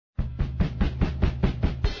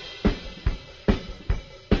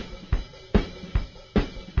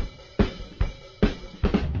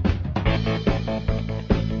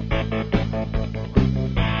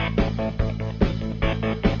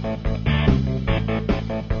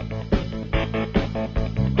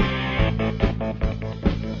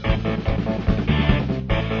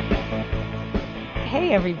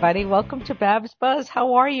everybody. Welcome to Babs Buzz.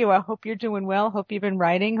 How are you? I hope you're doing well. Hope you've been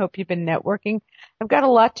writing. Hope you've been networking. I've got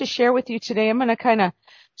a lot to share with you today. I'm going to kind of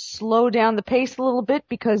slow down the pace a little bit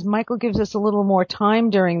because Michael gives us a little more time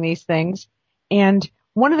during these things. And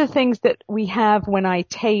one of the things that we have when I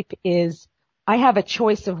tape is I have a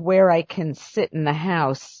choice of where I can sit in the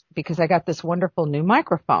house because I got this wonderful new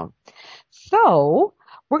microphone. So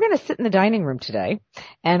we're going to sit in the dining room today,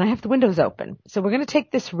 and I have the windows open. So we're going to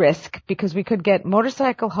take this risk because we could get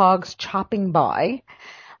motorcycle hogs chopping by,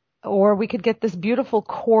 or we could get this beautiful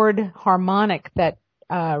chord harmonic that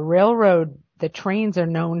the trains are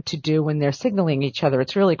known to do when they're signaling each other.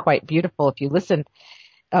 It's really quite beautiful. If you listen,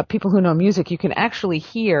 people who know music, you can actually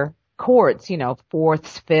hear chords,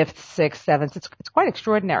 fourths, fifths, sixths, sevenths. It's quite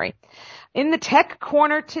extraordinary. In the tech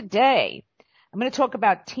corner today, I'm going to talk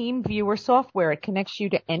about TeamViewer software. It connects you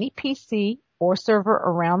to any PC or server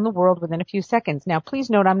around the world within a few seconds. Now, please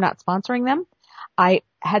note I'm not sponsoring them. I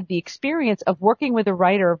had the experience of working with a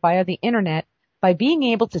writer via the internet by being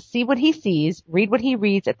able to see what he sees, read what he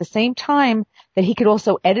reads at the same time that he could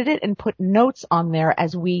also edit it and put notes on there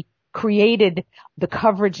as we created the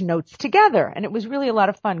coverage notes together. And it was really a lot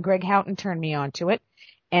of fun. Greg Houghton turned me on to it.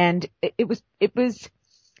 And it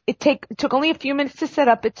took only a few minutes to set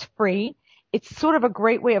up. It's free. It's sort of a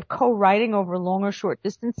great way of co-writing over long or short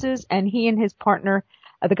distances. And he and his partner,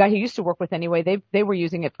 the guy who used to work with anyway, they were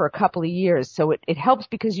using it for a couple of years. So it helps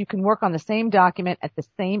because you can work on the same document at the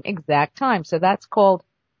same exact time. So that's called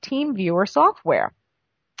TeamViewer software.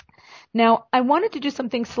 Now, I wanted to do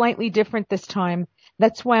something slightly different this time.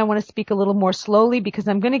 That's why I want to speak a little more slowly because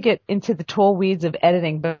I'm going to get into the tall weeds of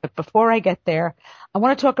editing. But before I get there, I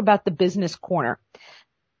want to talk about the business corner.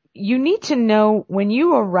 You need to know when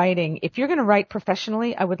you are writing, if you're going to write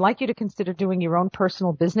professionally, I would like you to consider doing your own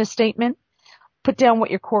personal business statement. Put down what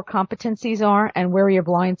your core competencies are and where are your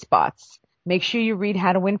blind spots. Make sure you read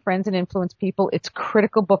How to Win Friends and Influence People. It's a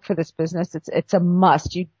critical book for this business. It's a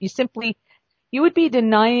must. You would be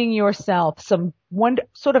denying yourself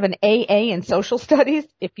sort of an AA in social studies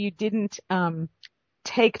if you didn't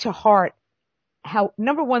take to heart how,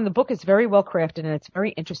 number one, the book is very well crafted and it's very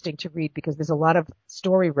interesting to read because there's a lot of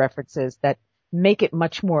story references that make it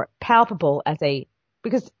much more palpable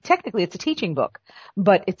because technically it's a teaching book,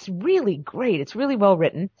 but it's really great. It's really well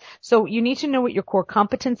written. So you need to know what your core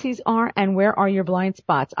competencies are and where are your blind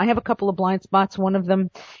spots. I have a couple of blind spots. One of them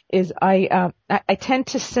is I tend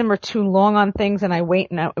to simmer too long on things and I wait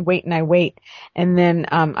and I wait. And then,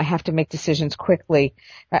 I have to make decisions quickly.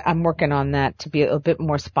 I'm working on that to be a bit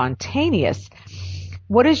more spontaneous.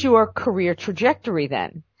 What is your career trajectory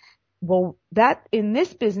then? Well, that in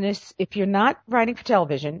this business, if you're not writing for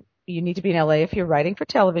television, you need to be in LA if you're writing for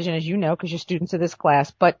television, as you know, because you're students of this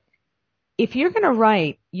class. But if you're going to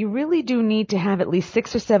write, you really do need to have at least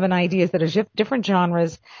 6 or 7 ideas that are different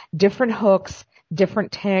genres, different hooks,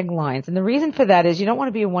 different taglines. And the reason for that is you don't want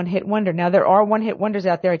to be a one-hit wonder. Now, there are one-hit wonders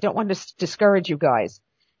out there. I don't want to discourage you guys.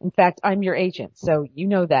 In fact, I'm your agent, so you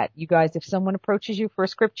know that. You guys, if someone approaches you for a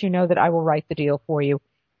script, you know that I will write the deal for you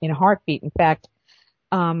in a heartbeat. In fact,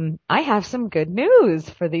 I have some good news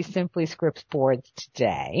for these Simply Scripts boards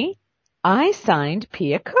today. I signed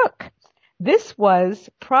Pia Cook. This was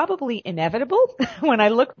probably inevitable when I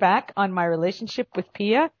look back on my relationship with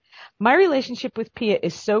Pia. My relationship with Pia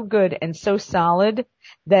is so good and so solid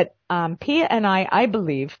that Pia and I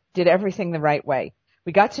believe, did everything the right way.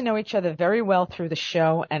 We got to know each other very well through the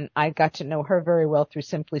show, and I got to know her very well through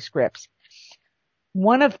Simply Scripts.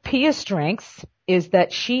 One of Pia's strengths is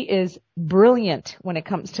that she is brilliant when it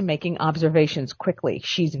comes to making observations quickly.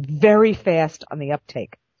 She's very fast on the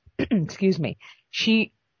uptake. Excuse me.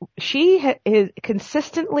 She is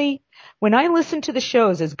consistently, when I listen to the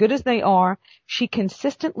shows, as good as they are, she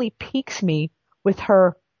consistently piques me with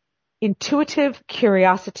her intuitive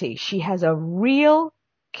curiosity. She has a real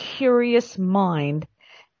curious mind,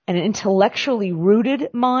 an intellectually rooted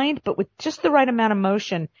mind, but with just the right amount of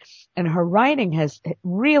emotion. And her writing has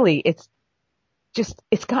really, it's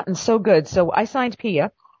gotten so good. So I signed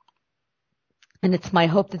Pia. And it's my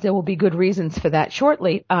hope that there will be good reasons for that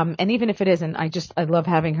shortly. And even if it isn't, I love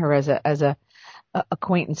having her as a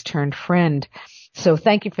acquaintance turned friend. So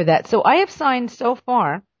thank you for that. So I have signed so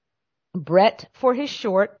far Brett for his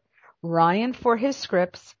short, Ryan for his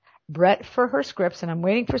scripts, Brett for her scripts, and I'm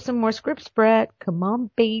waiting for some more scripts, Brett. Come on,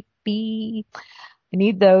 baby. I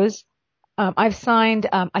need those. I signed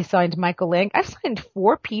Michael Lang. I've signed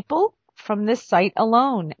 4 people from this site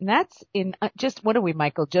alone. And that's in what are we,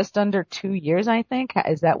 Michael? Just under 2 years, I think.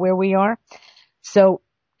 Is that where we are? So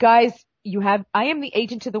guys, I am the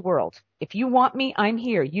agent of the world. If you want me, I'm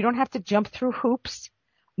here. You don't have to jump through hoops,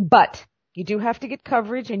 but You do have to get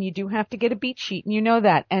coverage and you do have to get a beat sheet, and you know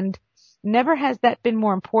that. And never has that been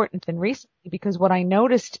more important than recently, because what I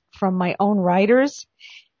noticed from my own writers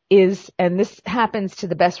is, and this happens to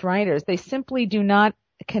the best writers, they simply do not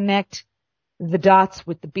connect the dots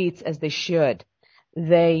with the beats as they should.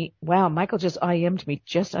 Wow, Michael just IM'd me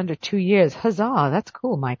just under 2 years. Huzzah. That's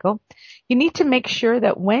cool, Michael. You need to make sure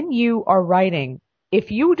that when you are writing, if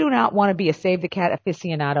you do not want to be a Save the Cat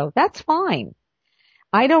aficionado, that's fine.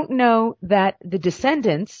 I don't know that The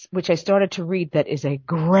Descendants, which I started to read, that is a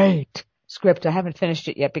great script. I haven't finished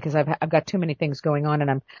it yet because I've got too many things going on, and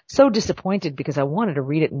I'm so disappointed because I wanted to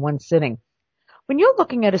read it in one sitting. When you're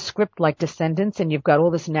looking at a script like Descendants and you've got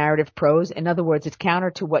all this narrative prose, in other words, it's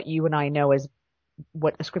counter to what you and I know as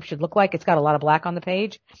what a script should look like. It's got a lot of black on the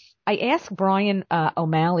page. I asked Brian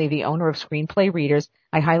O'Malley, the owner of Screenplay Readers.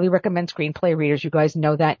 I highly recommend Screenplay Readers. You guys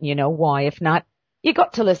know that and you know why. If not, you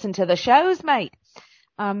got to listen to the shows, mate.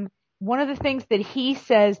 One of the things that he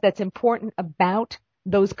says that's important about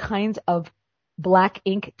those kinds of black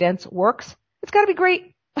ink dense works, it's got to be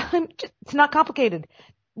great. It's not complicated.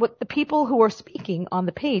 What the people who are speaking on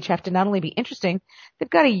the page have to not only be interesting, they've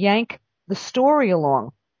got to yank the story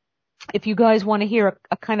along. If you guys want to hear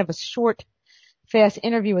a kind of a short, fast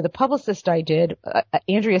interview with a publicist I did,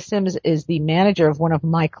 Andrea Sims is the manager of one of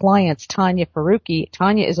my clients, Tanya Faruqi.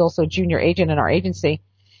 Tanya is also a junior agent in our agency.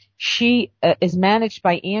 She is managed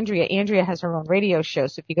by Andrea. Andrea has her own radio show.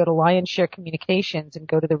 So if you go to Lionshare Communications and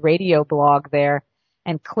go to the radio blog there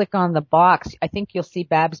and click on the box, I think you'll see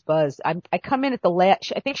Babs Buzz. I come in at the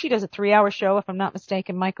last, I think she does a 3-hour show, if I'm not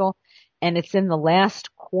mistaken, Michael, and it's in the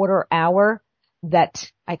last quarter hour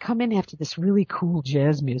that I come in after this really cool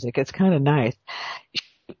jazz music. It's kind of nice.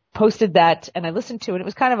 She posted that and I listened to it. It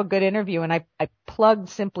was kind of a good interview, and I plugged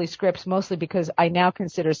Simply Scripts mostly because I now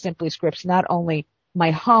consider Simply Scripts not only my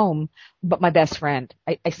home, but my best friend.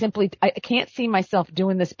 I can't see myself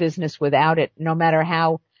doing this business without it, no matter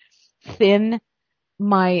how thin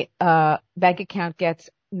my bank account gets,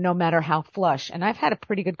 no matter how flush. And I've had a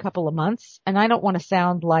pretty good couple of months, and I don't want to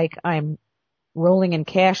sound like I'm rolling in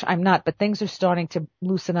cash. I'm not, but things are starting to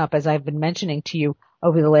loosen up, as I've been mentioning to you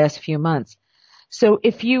over the last few months. So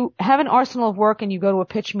if you have an arsenal of work and you go to a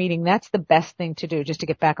pitch meeting, that's the best thing to do, just to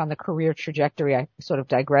get back on the career trajectory. I sort of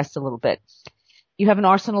digressed a little bit. You have an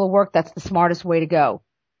arsenal of work, that's the smartest way to go.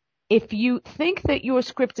 If you think that your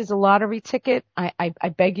script is a lottery ticket, I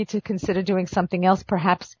beg you to consider doing something else.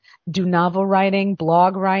 Perhaps do novel writing,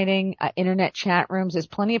 blog writing, internet chat rooms. There's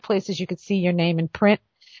plenty of places you could see your name in print.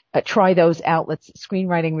 Try those outlets.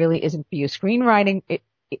 Screenwriting really isn't for you. Screenwriting,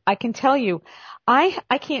 I can tell you, I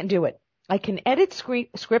can't do it. I can edit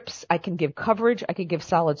scripts. I can give coverage. I can give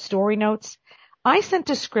solid story notes. I sent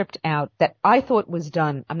a script out that I thought was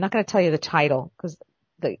done. I'm not going to tell you the title because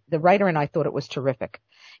the writer and I thought it was terrific.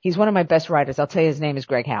 He's one of my best writers. I'll tell you his name is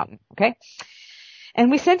Greg Houghton. Okay. And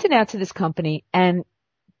we sent it out to this company, and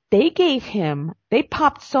they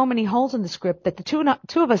popped so many holes in the script that the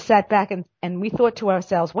two of us sat back and we thought to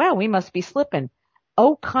ourselves, wow, we must be slipping.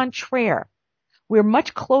 Au contraire. We're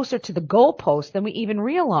much closer to the goalpost than we even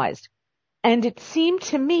realized. And it seemed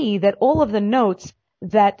to me that all of the notes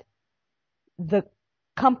that the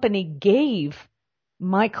company gave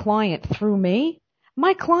my client through me,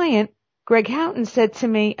 my client, Greg Houghton, said to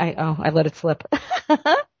me, I let it slip.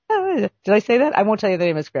 Did I say that? I won't tell you the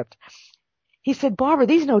name of the script. He said, Barbara,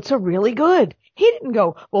 these notes are really good. He didn't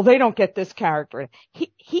go, well, they don't get this character.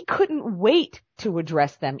 He couldn't wait to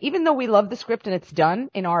address them, even though we love the script and it's done,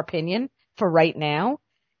 in our opinion, for right now.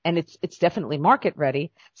 And it's definitely market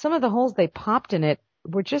ready. Some of the holes they popped in it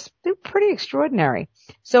they're pretty extraordinary.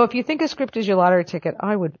 So if you think a script is your lottery ticket,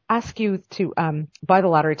 I would ask you to buy the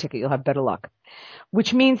lottery ticket. You'll have better luck.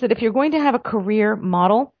 Which means that if you're going to have a career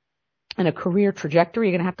model and a career trajectory,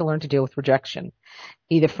 you're going to have to learn to deal with rejection,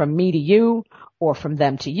 either from me to you, or from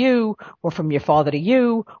them to you, or from your father to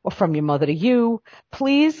you, or from your mother to you.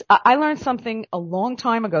 Please, I learned something a long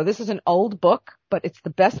time ago. This is an old book, but it's the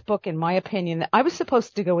best book in my opinion. I was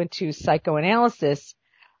supposed to go into psychoanalysis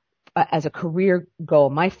as a career goal.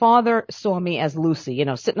 My father saw me as Lucy,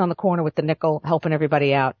 sitting on the corner with the nickel, helping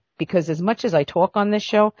everybody out. Because as much as I talk on this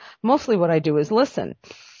show, mostly what I do is listen.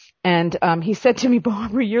 And he said to me,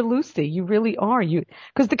 Barbara, you're Lucy. You really are.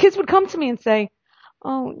 Because the kids would come to me and say,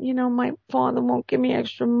 oh, my father won't give me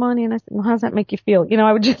extra money. And I said, well, how does that make you feel?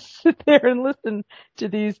 I would just sit there and listen to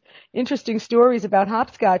these interesting stories about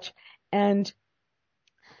hopscotch. And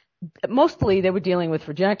mostly they were dealing with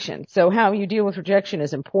rejection. So how you deal with rejection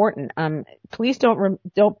is important. Please don't,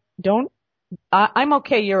 I'm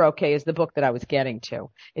Okay, You're Okay is the book that I was getting to.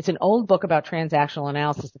 It's an old book about transactional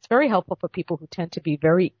analysis. It's very helpful for people who tend to be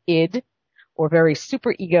very id or very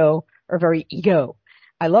super ego or very ego.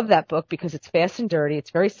 I love that book because it's fast and dirty.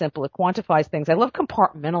 It's very simple. It quantifies things. I love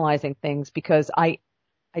compartmentalizing things because I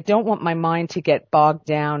don't want my mind to get bogged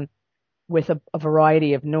down with a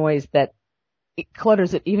variety of noise that it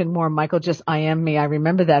clutters it even more. Michael, just I Am Me. I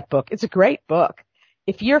remember that book. It's a great book.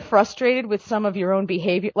 If you're frustrated with some of your own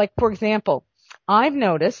behavior, like for example, I've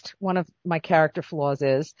noticed one of my character flaws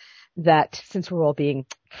is that since we're all being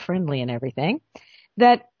friendly and everything,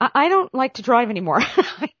 that I don't like to drive anymore.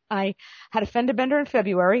 I had a fender bender in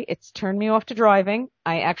February. It's turned me off to driving.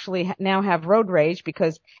 I actually now have road rage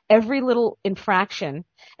because every little infraction,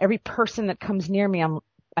 every person that comes near me,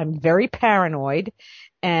 I'm very paranoid,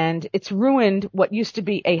 and it's ruined what used to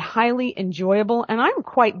be a highly enjoyable, and I'm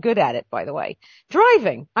quite good at it, by the way,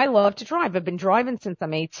 driving. I love to drive. I've been driving since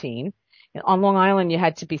I'm 18. On Long Island, you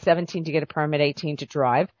had to be 17 to get a permit, 18 to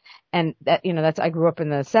drive. And that, I grew up in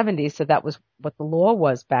the 70s, so that was what the law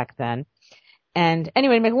was back then. And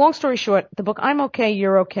anyway, to make a long story short, the book I'm Okay,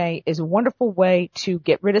 You're Okay is a wonderful way to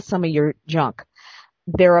get rid of some of your junk.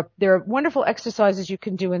 There are wonderful exercises you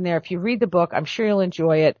can do in there. If you read the book, I'm sure you'll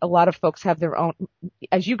enjoy it. A lot of folks have their own,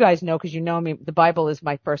 as you guys know, because you know me, the Bible is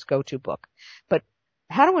my first go-to book. But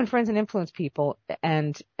How to Win Friends and Influence People,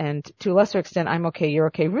 and to a lesser extent, I'm Okay, You're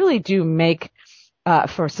Okay, really do make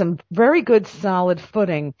for some very good solid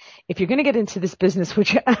footing if you're going to get into this business,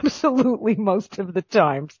 which absolutely most of the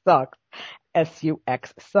time sucks.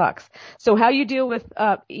 S-U-X sucks. So how you deal with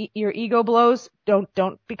your ego blows,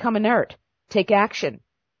 don't become a nerd. Take action.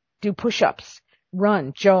 Do push-ups.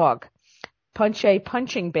 Run. Jog. Punch a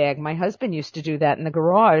punching bag. My husband used to do that in the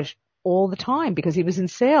garage all the time because he was in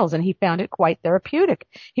sales and he found it quite therapeutic.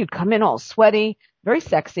 He would come in all sweaty, very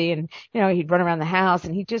sexy, and he'd run around the house,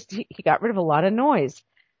 and he got rid of a lot of noise.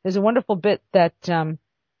 There's a wonderful bit that I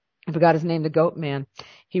forgot his name, the Goat Man.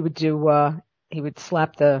 He would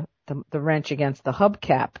slap the wrench against the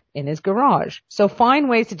hubcap in his garage. So find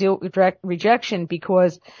ways to deal with rejection,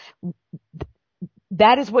 because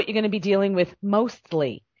that is what you're going to be dealing with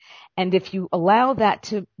mostly. And if you allow that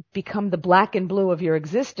to become the black and blue of your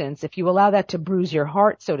existence, if you allow that to bruise your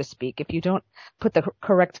heart, so to speak, if you don't put the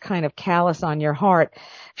correct kind of callus on your heart,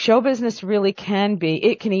 show business really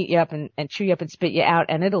it can eat you up and chew you up and spit you out,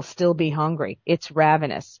 and it'll still be hungry. It's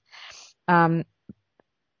ravenous.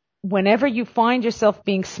 Whenever you find yourself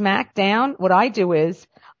being smacked down, what I do is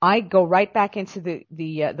I go right back into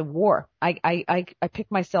the war. I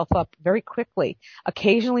pick myself up very quickly.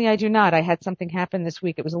 Occasionally I do not. I had something happen this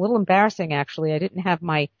week. It was a little embarrassing, actually. I didn't have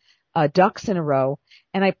my ducks in a row,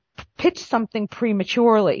 and I pitched something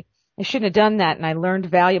prematurely. I shouldn't have done that, and I learned a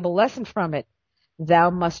valuable lesson from it.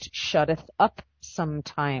 Thou must shutteth up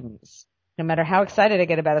sometimes. No matter how excited I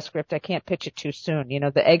get about a script, I can't pitch it too soon.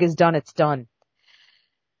 The egg is done, it's done.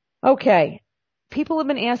 Okay. People have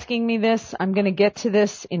been asking me this. I'm going to get to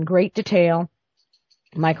this in great detail.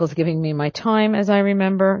 Michael's giving me my time, as I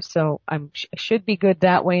remember, so I should be good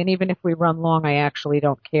that way. And even if we run long, I actually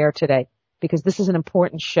don't care today, because this is an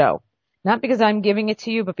important show. Not because I'm giving it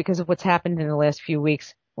to you, but because of what's happened in the last few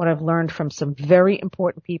weeks, what I've learned from some very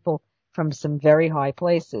important people from some very high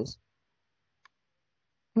places.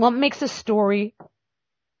 What makes a story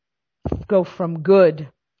go from good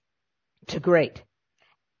to great?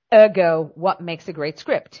 Ergo, what makes a great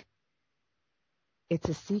script? It's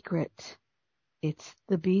a secret. It's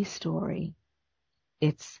the B story.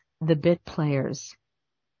 It's the bit players.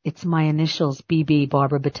 It's my initials, BB,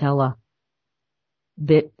 Barbara Batella.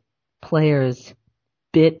 Bit players.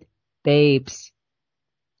 Bit babes.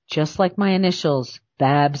 Just like my initials,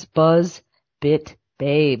 Babs, Buzz, Bit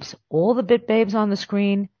babes. All the bit babes on the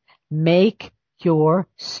screen make your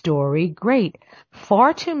story great.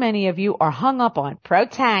 Far too many of you are hung up on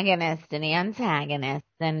protagonist and antagonist,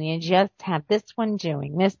 and you just have this one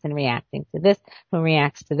doing this and reacting to this, who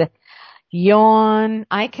reacts to this. Yawn.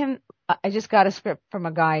 I just got a script from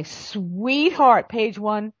a guy. Sweetheart, page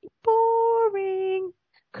 1. Boring.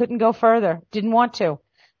 Couldn't go further. Didn't want to.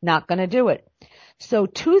 Not going to do it. So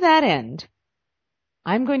to that end,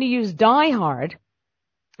 I'm going to use Die Hard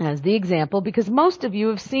as the example because most of you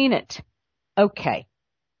have seen it. Okay.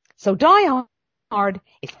 So Die Hard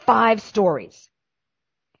is 5 stories.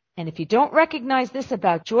 And if you don't recognize this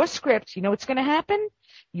about your script, you know what's going to happen?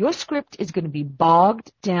 Your script is going to be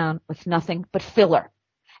bogged down with nothing but filler.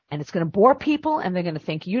 And it's going to bore people, and they're going to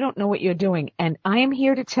think you don't know what you're doing. And I am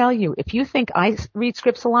here to tell you, if you think I read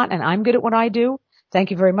scripts a lot and I'm good at what I do,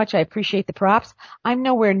 thank you very much. I appreciate the props. I'm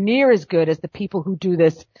nowhere near as good as the people who do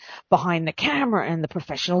this behind the camera and the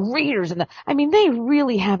professional readers. They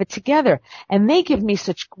really have it together. And they give me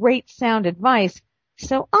such great sound advice.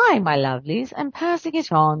 So I, my lovelies, am passing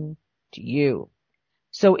it on to you.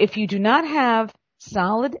 So if you do not have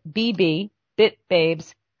Solid BB, Bit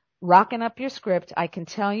Babes, rocking up your script. I can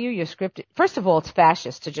tell you your script, first of all, it's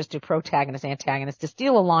fascist to just do protagonist, antagonist. To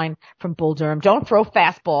steal a line from Bull Durham, don't throw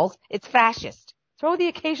fastballs. It's fascist. Throw the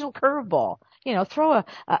occasional curveball. Throw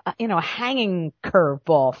a hanging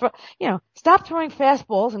curveball. Stop throwing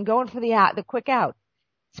fastballs and going for the quick out.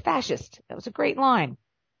 It's fascist. That was a great line.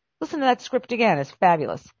 Listen to that script again. It's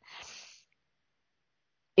fabulous.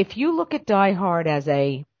 If you look at Die Hard as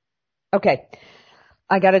okay,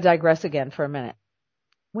 I gotta digress again for a minute.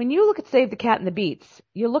 When you look at Save the Cat and the Beats,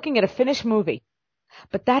 you're looking at a finished movie.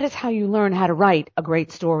 But that is how you learn how to write a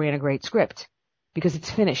great story and a great script. Because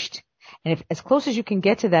it's finished. And if as close as you can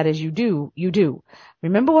get to that as you do, you do.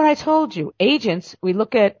 Remember what I told you. Agents, we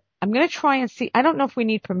look at, I'm going to try and see, I don't know if we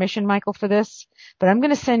need permission, Michael, for this, but I'm going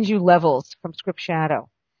to send you levels from Script Shadow.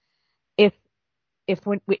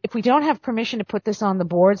 If we don't have permission to put this on the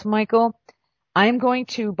boards, Michael, I'm going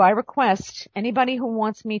to, by request, anybody who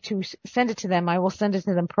wants me to send it to them, I will send it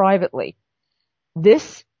to them privately.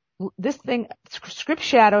 This thing, Script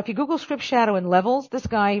Shadow, if you Google Script Shadow and levels, this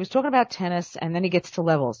guy, he was talking about tennis and then he gets to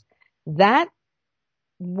levels. That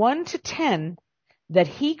 1 to 10 that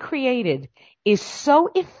he created is so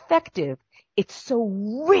effective. It's so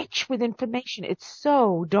rich with information. It's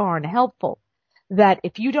so darn helpful that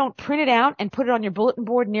if you don't print it out and put it on your bulletin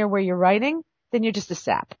board near where you're writing, then you're just a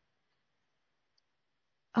sap.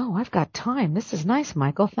 Oh, I've got time. This is nice,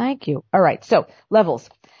 Michael. Thank you. All right. So levels.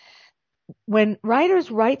 When writers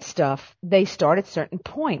write stuff, they start at certain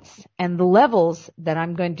points, and the levels that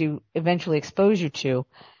I'm going to eventually expose you to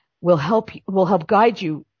will help guide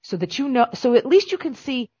you so that so at least you can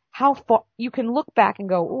see how far, you can look back and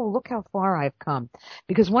go, oh, look how far I've come.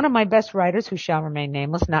 Because one of my best writers, who shall remain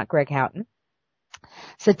nameless, not Greg Houghton,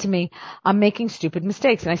 said to me, I'm making stupid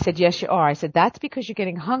mistakes. And I said, yes, you are. I said, that's because you're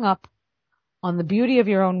getting hung up on the beauty of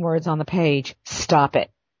your own words on the page. Stop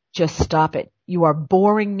it. Just stop it. You are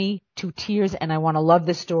boring me to tears, and I want to love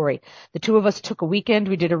this story. The two of us took a weekend.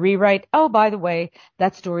 We did a rewrite. Oh, by the way,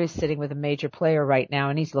 that story is sitting with a major player right now,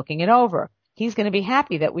 and he's looking it over. He's going to be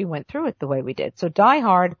happy that we went through it the way we did. So Die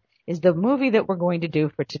Hard is the movie that we're going to do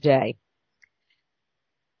for today.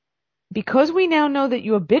 Because we now know that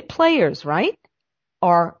your bit players, right,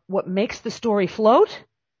 are what makes the story float,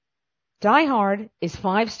 Die Hard is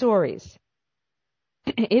 5 stories.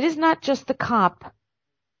 It is not just the cop.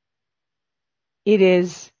 It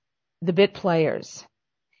is the bit players.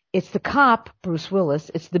 It's the cop, Bruce Willis.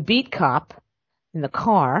 It's the beat cop in the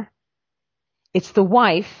car. It's the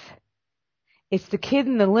wife. It's the kid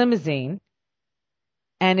in the limousine.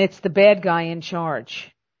 And it's the bad guy in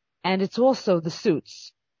charge. And it's also the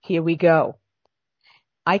suits. Here we go.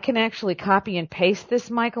 I can actually copy and paste this,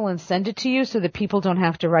 Michael, and send it to you so that people don't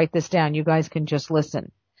have to write this down. You guys can just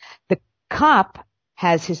listen. The cop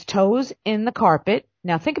has his toes in the carpet.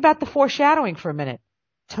 Now think about the foreshadowing for a minute.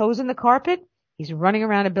 Toes in the carpet. He's running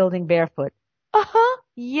around a building barefoot.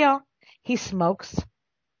 Yeah. He smokes.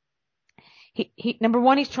 He number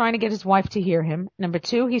 1, he's trying to get his wife to hear him. Number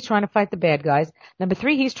 2, he's trying to fight the bad guys. Number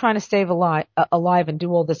 3, he's trying to stay alive and do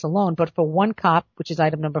all this alone. But for one cop, which is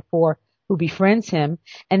item number 4, who befriends him.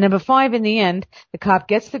 And number 5, in the end, the cop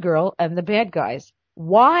gets the girl and the bad guys.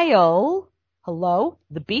 While,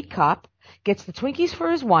 the beat cop gets the Twinkies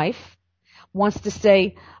for his wife, wants to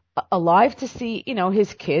stay alive to see,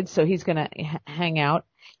 his kids, so he's going to hang out.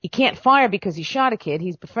 He can't fire because he shot a kid.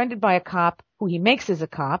 He's befriended by a cop who he makes as a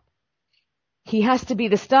cop. He has to be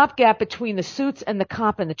the stopgap between the suits and the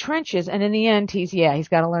cop in the trenches, and in the end, he's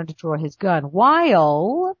got to learn to draw his gun.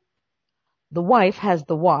 While the wife has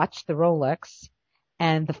the watch, the Rolex,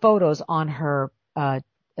 and the photos on her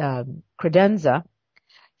credenza.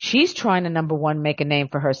 She's trying to, number 1, make a name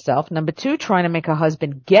for herself. Number 2, trying to make her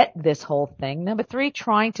husband get this whole thing. Number 3,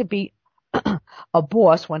 trying to be a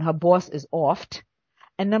boss when her boss is offed.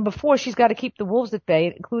 And number 4, she's got to keep the wolves at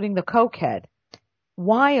bay, including the cokehead.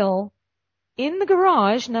 While in the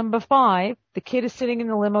garage, number 5, the kid is sitting in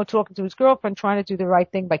the limo talking to his girlfriend, trying to do the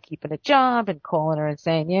right thing by keeping a job and calling her and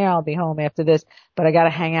saying, yeah, I'll be home after this, but I got to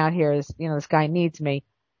hang out here as, this guy needs me.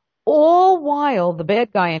 All while the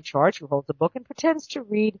bad guy in charge, who holds a book and pretends to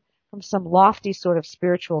read from some lofty sort of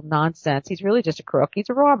spiritual nonsense, he's really just a crook.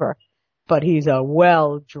 He's a robber. But he's a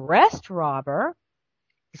well-dressed robber.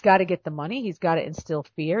 He's got to get the money. He's got to instill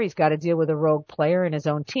fear. He's got to deal with a rogue player in his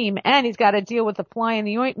own team. And he's got to deal with the fly in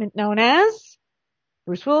the ointment known as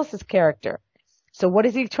Bruce Willis's character. So what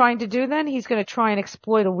is he trying to do then? He's going to try and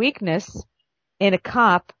exploit a weakness in a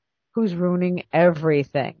cop who's ruining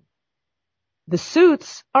everything. The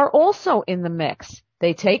suits are also in the mix.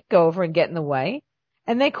 They take over and get in the way,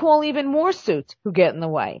 and they call even more suits who get in the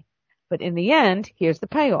way. But in the end, here's the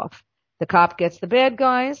payoff. The cop gets the bad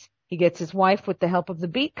guys. He gets his wife with the help of the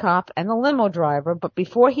beat cop and the limo driver. But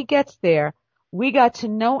before he gets there, we got to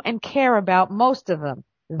know and care about most of them.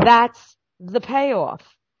 That's the payoff.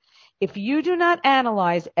 If you do not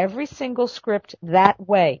analyze every single script that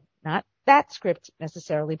way, not that script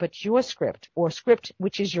necessarily, but your script or script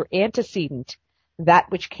which is your antecedent,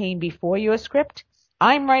 that which came before your script.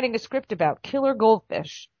 I'm writing a script about killer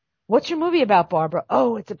goldfish. What's your movie about, Barbara?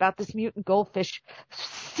 Oh, it's about this mutant goldfish,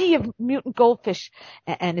 sea of mutant goldfish,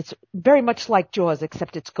 and it's very much like Jaws,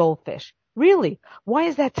 except it's goldfish. Really? Why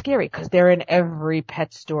is that scary? Because they're in every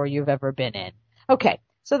pet store you've ever been in. Okay,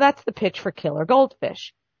 so that's the pitch for Killer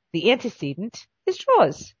Goldfish. The antecedent is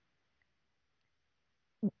Jaws.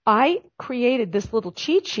 I created this little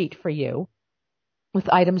cheat sheet for you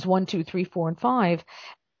with items 1, 2, 3, 4, and 5,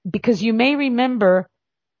 because you may remember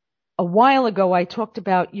a while ago I talked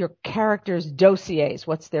about your characters' dossiers.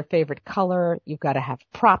 What's their favorite color? You've got to have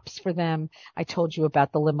props for them. I told you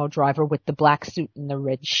about the limo driver with the black suit and the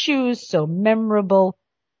red shoes, so memorable.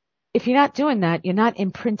 If you're not doing that, you're not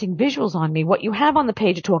imprinting visuals on me. What you have on the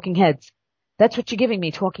page are talking heads. That's what you're giving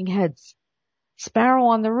me, talking heads. Sparrow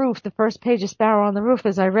on the Roof, the first page of Sparrow on the Roof,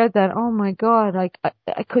 as I read that, oh my God,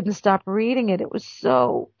 I couldn't stop reading it. It was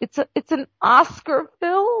it's an Oscar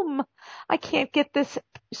film. I can't get this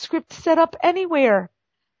script set up anywhere.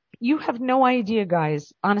 You have no idea,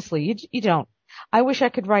 guys. Honestly, you don't. I wish I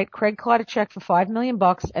could write Craig Clark a check for $5 million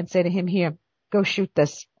and say to him, here, go shoot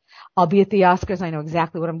this. I'll be at the Oscars. I know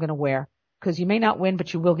exactly what I'm going to wear. Because you may not win,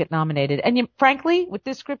 but you will get nominated. And frankly, with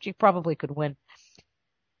this script, you probably could win.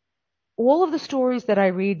 All of the stories that I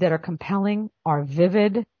read that are compelling are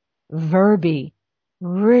vivid, verby,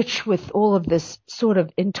 rich with all of this sort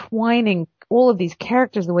of entwining, all of these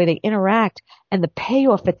characters, the way they interact, and the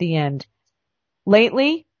payoff at the end.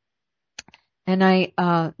 Lately, and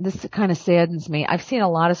this kind of saddens me, I've seen a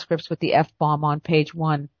lot of scripts with the F-bomb on page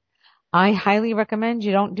 1. I highly recommend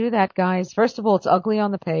you don't do that, guys. First of all, it's ugly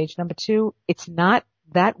on the page. Number 2, it's not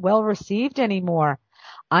that well received anymore.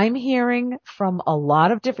 I'm hearing from a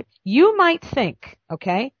lot of different, you might think,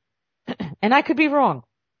 okay, and I could be wrong.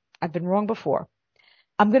 I've been wrong before.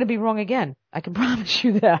 I'm going to be wrong again. I can promise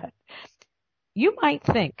you that. You might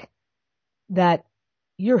think that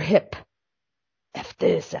you're hip. F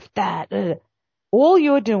this, F that. All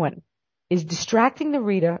you're doing is distracting the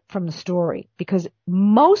reader from the story because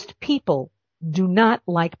most people do not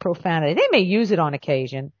like profanity. They may use it on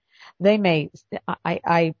occasion. They may,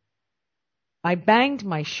 I banged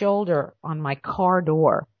my shoulder on my car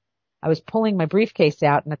door. I was pulling my briefcase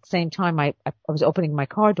out, and at the same time, I was opening my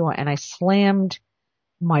car door, and I slammed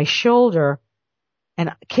my shoulder.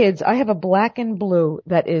 And kids, I have a black and blue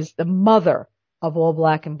that is the mother of all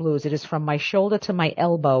black and blues. It is from my shoulder to my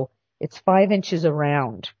elbow. It's 5 inches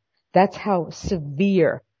around. That's how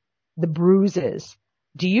severe the bruise is.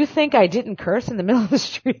 Do you think I didn't curse in the middle of the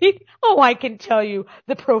street? Oh, I can tell you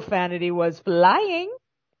the profanity was flying.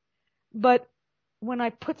 But when I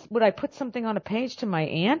put something on a page to my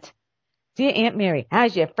aunt, dear Aunt Mary,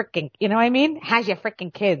 how's your frickin', you know what I mean? How's your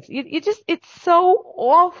frickin' kids? You just, it's so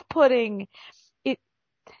off-putting.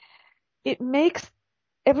 It makes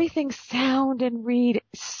everything sound and read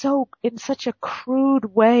in such a crude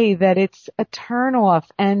way that it's a turn-off.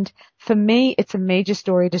 And for me, it's a major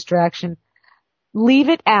story distraction. Leave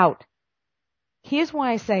it out. Here's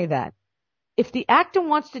why I say that. If the actor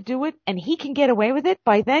wants to do it and he can get away with it,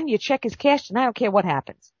 by then your check is cashed and I don't care what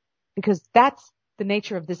happens. Because that's the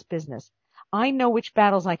nature of this business. I know which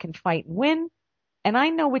battles I can fight and win, and I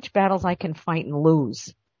know which battles I can fight and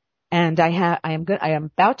lose. And I am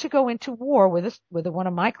about to go into war with one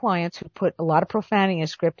of my clients who put a lot of profanity in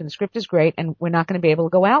his script, and the script is great, and we're not going to be able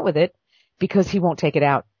to go out with it because he won't take it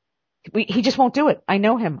out. He just won't do it. I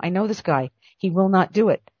know him. I know this guy. He will not do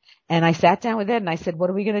it. And I sat down with Ed and I said, what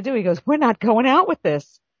are we going to do? He goes, we're not going out with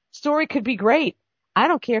this. Story could be great. I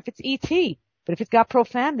don't care if it's E.T., but if it's got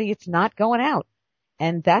profanity, it's not going out.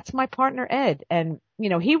 And that's my partner, Ed. And, you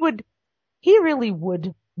know, he really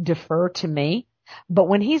would defer to me. But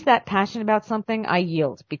when he's that passionate about something, I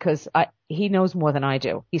yield because he knows more than I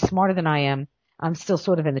do. He's smarter than I am. I'm still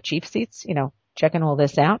sort of in the cheap seats, you know, checking all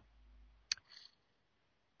this out.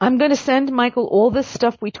 I'm going to send Michael all this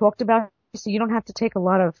stuff we talked about so you don't have to take a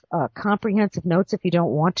lot of comprehensive notes if you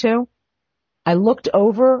don't want to. I looked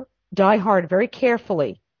over Die Hard very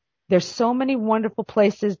carefully. There's so many wonderful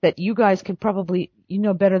places that you guys can probably, you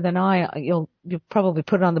know better than I, you'll probably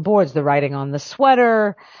put it on the boards, the writing on the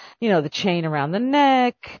sweater, you know, the chain around the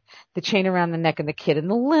neck and the kid in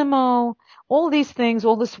the limo, all these things,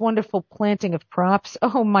 all this wonderful planting of props.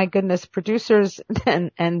 Oh my goodness, producers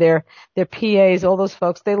and their PAs, all those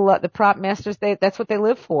folks, they love the prop masters, that's what they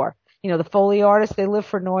live for. the Foley artists, they live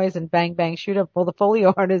for noise and bang, bang, shoot up. Well, the Foley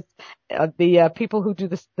artists, the people who do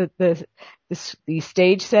the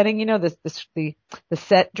stage setting, the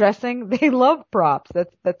set dressing, they love props.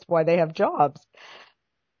 That's why they have jobs.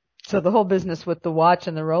 So the whole business with the watch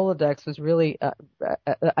and the Rolodex was really, the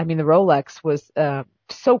Rolex was,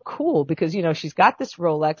 so cool because, she's got this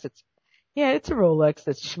Rolex. It's a Rolex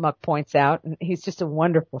that Schmuck points out, and he's just a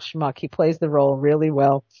wonderful schmuck. He plays the role really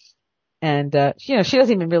well. And, she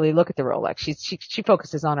doesn't even really look at the Rolex. She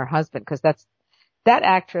focuses on her husband because that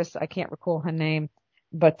actress, I can't recall her name,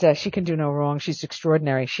 but, she can do no wrong. She's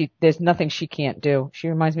extraordinary. There's nothing she can't do. She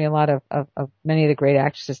reminds me a lot of many of the great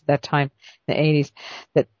actresses at that time, in the 80s,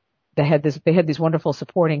 that they had these wonderful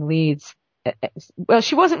supporting leads. Well,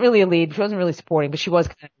 she wasn't really a lead. She wasn't really supporting, but she was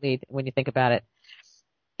kind of a lead when you think about it.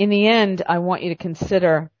 In the end, I want you to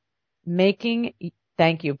consider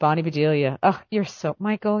thank you, Bonnie Bedelia. Oh,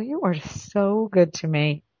 Michael, you are so good to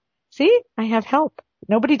me. See, I have help.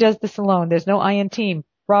 Nobody does this alone. There's no I in team.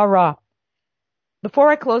 Rah, rah. Before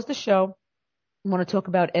I close the show, I want to talk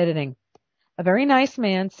about editing. A very nice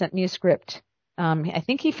man sent me a script. I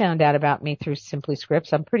think he found out about me through Simply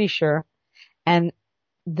Scripts. I'm pretty sure. And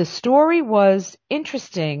the story was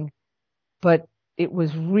interesting, but it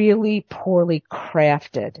was really poorly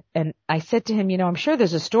crafted. And I said to him, I'm sure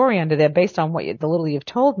there's a story under there based on the little you've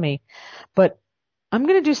told me, but I'm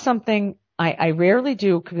going to do something I rarely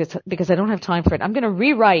do because I don't have time for it. I'm going to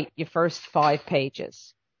rewrite your first 5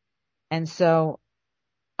 pages. And so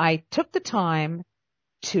I took the time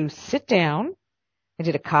to sit down. I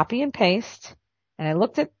did a copy and paste, and I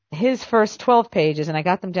looked at his first 12 pages, and I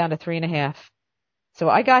got them down to 3.5. So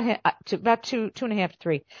I got him to about 2.5 to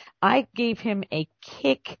 3. I gave him a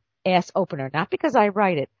kick-ass opener, not because I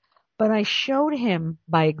write it, but I showed him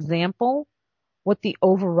by example what the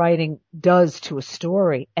overwriting does to a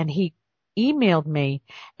story. And he emailed me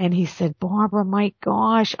and he said, Barbara, my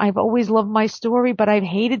gosh, I've always loved my story, but I've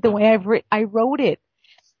hated the way I wrote it.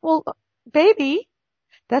 Well, baby,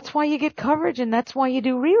 that's why you get coverage and that's why you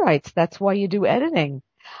do rewrites. That's why you do editing.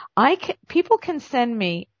 People can send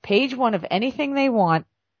me page 1 of anything they want,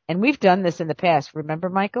 and we've done this in the past. Remember,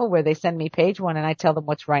 Michael, where they send me page 1 and I tell them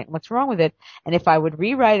what's right and what's wrong with it, and if I would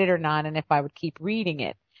rewrite it or not, and if I would keep reading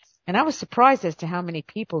it. And I was surprised as to how many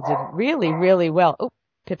people did really, really well. Oh,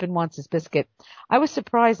 Pippin wants his biscuit. I was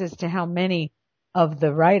surprised as to how many of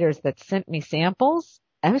the writers that sent me samples.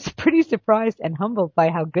 I was pretty surprised and humbled by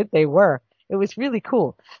how good they were. It was really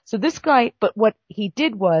cool. So this guy, but what he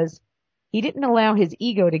did was, he didn't allow his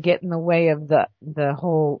ego to get in the way of the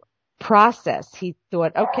whole process. He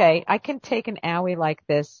thought, okay, I can take an owie like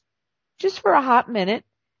this just for a hot minute,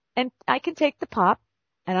 and I can take the pop,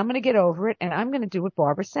 and I'm going to get over it, and I'm going to do what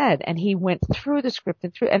Barbara said. And he went through the script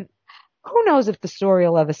and who knows if the story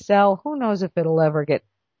will ever sell? Who knows if it'll ever get,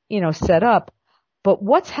 set up? But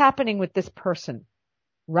what's happening with this person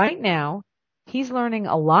right now? He's learning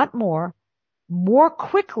a lot more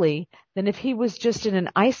quickly than if he was just in an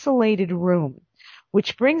isolated room,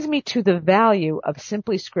 which brings me to the value of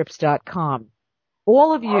simplyscripts.com.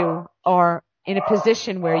 All of you are in a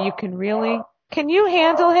position where you can you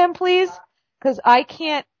handle him, please? Because I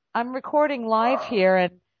can't, I'm recording live here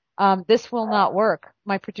and this will not work.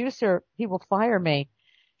 My producer, he will fire me.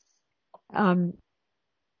 I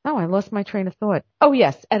lost my train of thought. Oh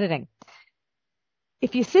yes, editing.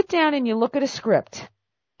 If you sit down and you look at a script,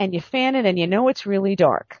 and you fan it and you know it's really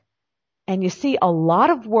dark, and you see a lot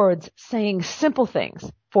of words saying simple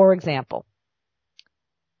things. For example,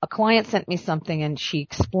 a client sent me something and she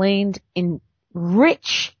explained in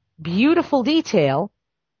rich, beautiful detail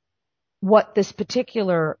what this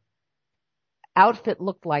particular outfit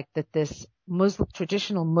looked like that this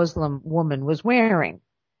traditional Muslim woman was wearing.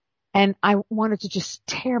 And I wanted to just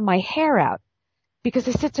tear my hair out because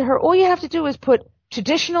I said to her, all you have to do is put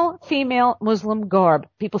traditional female Muslim garb.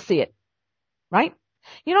 People see it, right?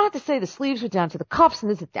 You don't have to say the sleeves were down to the cuffs and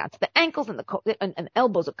this is down to the ankles and the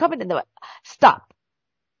elbows are covered and stop.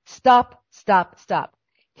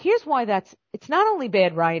 Here's why it's not only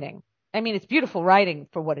bad writing. I mean, it's beautiful writing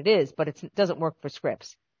for what it is, but it doesn't work for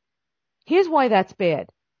scripts. Here's why that's bad.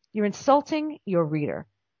 You're insulting your reader.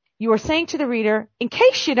 You are saying to the reader, in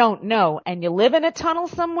case you don't know, and you live in a tunnel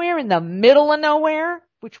somewhere in the middle of nowhere,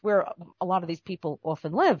 which where a lot of these people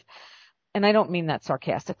often live. And I don't mean that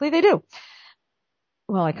sarcastically. They do.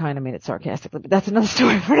 Well, I kind of mean it sarcastically, but that's another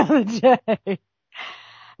story for another day.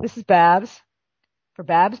 This is Babs for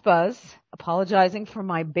Babs Buzz, apologizing for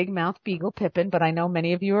my big mouth beagle Pippin, but I know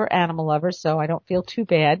many of you are animal lovers, so I don't feel too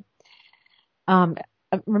bad.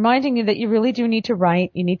 Reminding you that you really do need to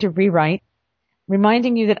write. You need to rewrite.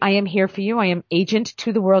 reminding you that I am here for you. I am agent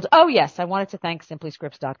to the world. Oh, yes, I wanted to thank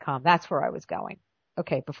simplyscripts.com. That's where I was going.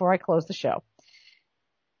 Okay, before I close the show,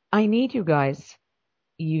 I need you guys.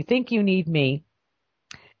 You think you need me,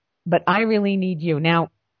 but I really need you.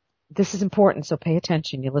 Now, this is important, so pay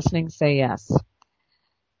attention. You're listening? Say yes.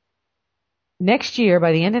 Next year,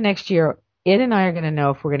 by the end of next year, Ed and I are going to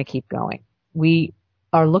know if we're going to keep going. We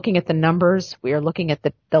are looking at the numbers. We are looking at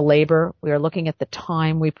the labor. We are looking at the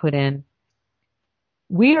time we put in.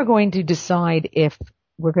 We are going to decide if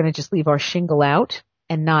we're going to just leave our shingle out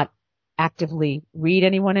and not actively read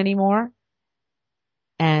anyone anymore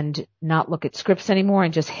and not look at scripts anymore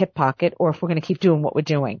and just hip pocket, or if we're going to keep doing what we're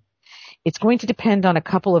doing. It's going to depend on a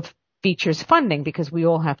couple of features funding because we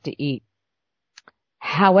all have to eat.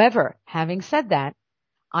 However, having said that,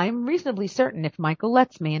 I'm reasonably certain if Michael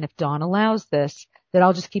lets me and if Dawn allows this, that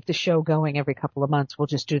I'll just keep the show going every couple of months. We'll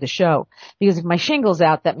just do the show. Because if my shingle's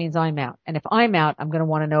out, that means I'm out. And if I'm out, I'm going to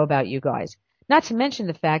want to know about you guys. Not to mention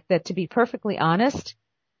the fact that, to be perfectly honest,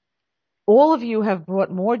 all of you have brought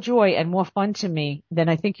more joy and more fun to me than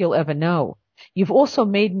I think you'll ever know. You've also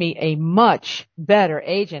made me a much better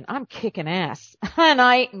agent. I'm kicking ass. And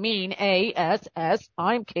I mean ASS.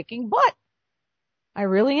 I'm kicking butt. I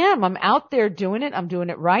really am. I'm out there doing it. I'm doing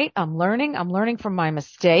it right. I'm learning from my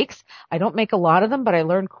mistakes. I don't make a lot of them, but I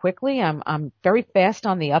learn quickly. I'm very fast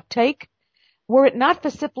on the uptake. Were it not for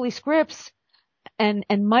Simply Scripts and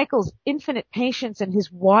Michael's infinite patience and his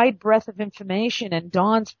wide breadth of information and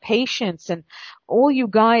Dawn's patience and all you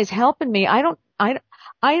guys helping me, I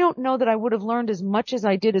don't know that I would have learned as much as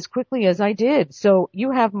I did as quickly as I did. So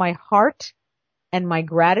you have my heart and my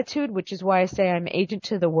gratitude, which is why I say I'm agent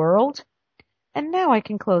to the world. And now I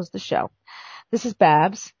can close the show. This is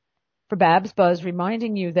Babs for Babs Buzz,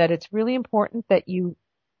 reminding you that it's really important that you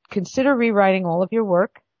consider rewriting all of your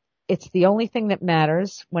work. It's the only thing that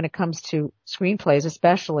matters when it comes to screenplays,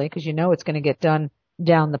 especially because you know it's going to get done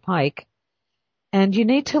down the pike. And you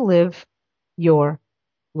need to live your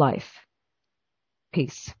life.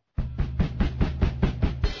 Peace.